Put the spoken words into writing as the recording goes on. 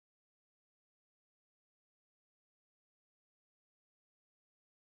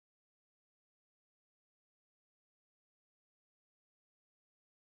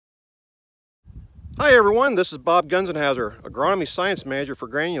Hi everyone, this is Bob Gunzenhauser, Agronomy Science Manager for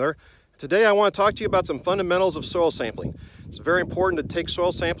Granular. Today I want to talk to you about some fundamentals of soil sampling. It's very important to take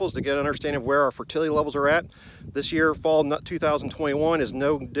soil samples to get an understanding of where our fertility levels are at. This year, fall 2021, is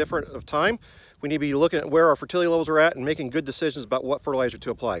no different of time. We need to be looking at where our fertility levels are at and making good decisions about what fertilizer to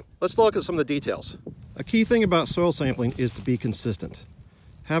apply. Let's look at some of the details. A key thing about soil sampling is to be consistent.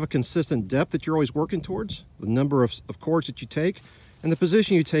 Have a consistent depth that you're always working towards, the number of cores that you take, and the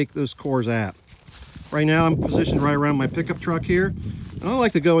position you take those cores at. Right now I'm positioned right around my pickup truck here, and I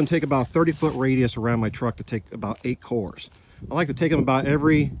like to go and take about 30-foot radius around my truck to take about 8 cores. I like to take them about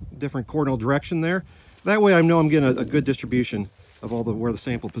every different cardinal direction there. That way I know I'm getting a good distribution of all where the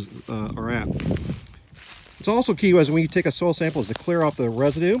samples are at. It's also key when you take a soil sample is to clear off the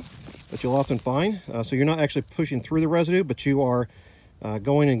residue that you'll often find. So you're not actually pushing through the residue, but you are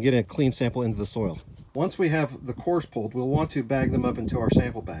going and getting a clean sample into the soil. Once we have the cores pulled, we'll want to bag them up into our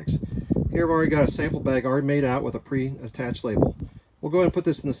sample bags. Here I've already got a sample bag already made out with a pre-attached label. We'll go ahead and put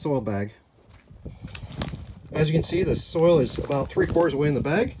this in the soil bag. As you can see, the soil is about 3/4 away in the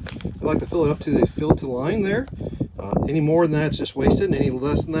bag. I like to fill it up to the line there. Any more than that, it's just wasted, and any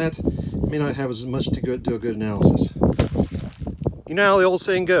less than that, it may not have as much to do a good analysis. You know how the old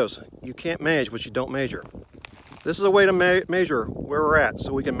saying goes, you can't manage what you don't measure. This is a way to measure where we're at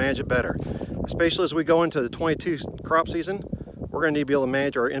so we can manage it better. Especially as we go into the 22 crop season, we're going to need to be able to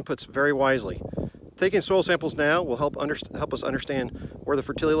manage our inputs very wisely. Taking soil samples now will help us understand where the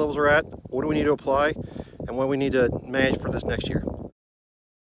fertility levels are at, what do we need to apply, and what we need to manage for this next year.